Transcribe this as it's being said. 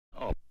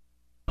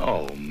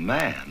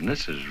man,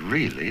 this is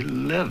really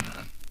living.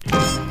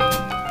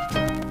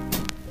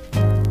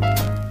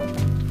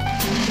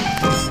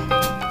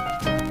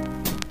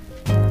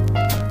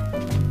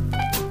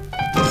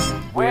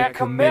 We're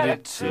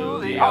committed to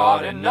the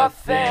art and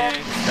nothing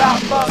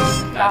stop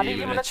us, not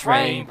even a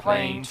train,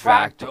 plane,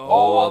 tractor,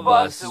 all of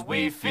us as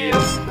we feel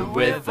the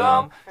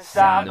rhythm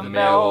inside the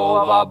marrow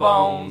of our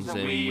bones,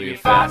 and we're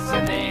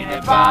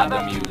fascinated by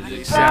the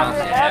music sounds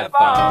in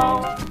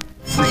headphones.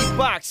 Free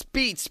box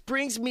beats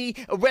brings me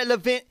a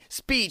relevant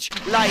speech.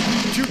 Like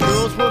two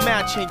girls were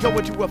matching,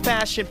 going to a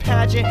fashion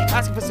pageant,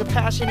 asking for some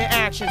passionate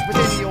actions with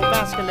any old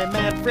masculine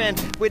man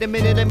friend. Wait a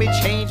minute, let me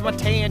change my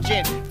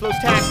tangent. Flows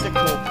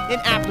tactical,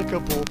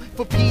 inapplicable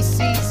for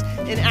PCs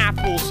and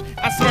apples.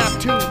 I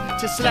snap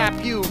to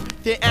slap you.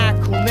 They're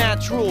cool,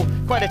 natural,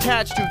 quite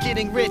attached to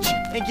getting rich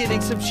and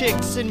getting some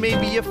chicks, and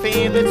maybe a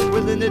fan that's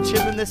willing to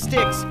chill in the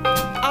sticks.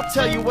 I'll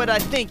tell you what I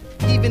think,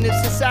 even if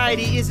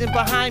society isn't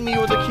behind me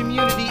or the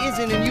community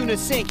isn't in unison.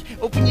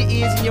 Open your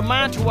ears and your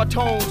mind to our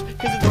tones,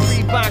 cause it's a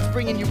free box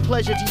bringing you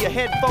pleasure to your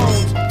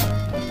headphones.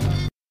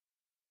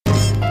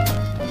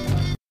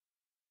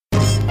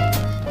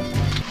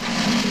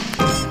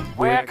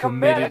 We're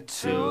committed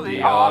to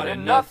the art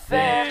and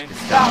nothing can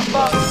stop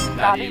us,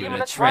 not even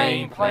a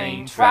train,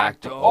 plane,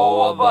 tractor,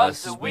 all of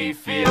us as we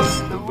feel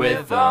the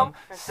rhythm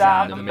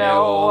inside the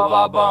marrow of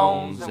our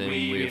bones, and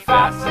we're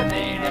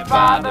fascinated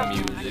by the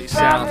music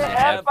sounds in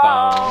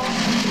headphones.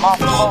 My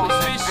flow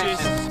is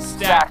vicious,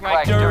 stacked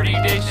like dirty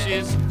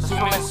dishes,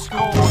 swim in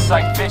schools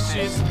like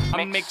fishes.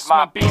 I mix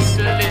my beats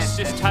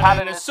delicious,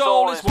 talent and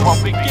soul is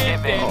what we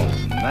give it. Oh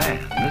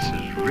man, this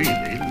is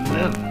really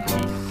living.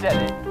 He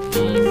said it,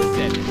 he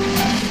said it.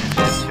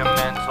 Let your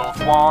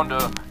mentals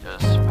wander,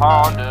 just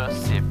ponder.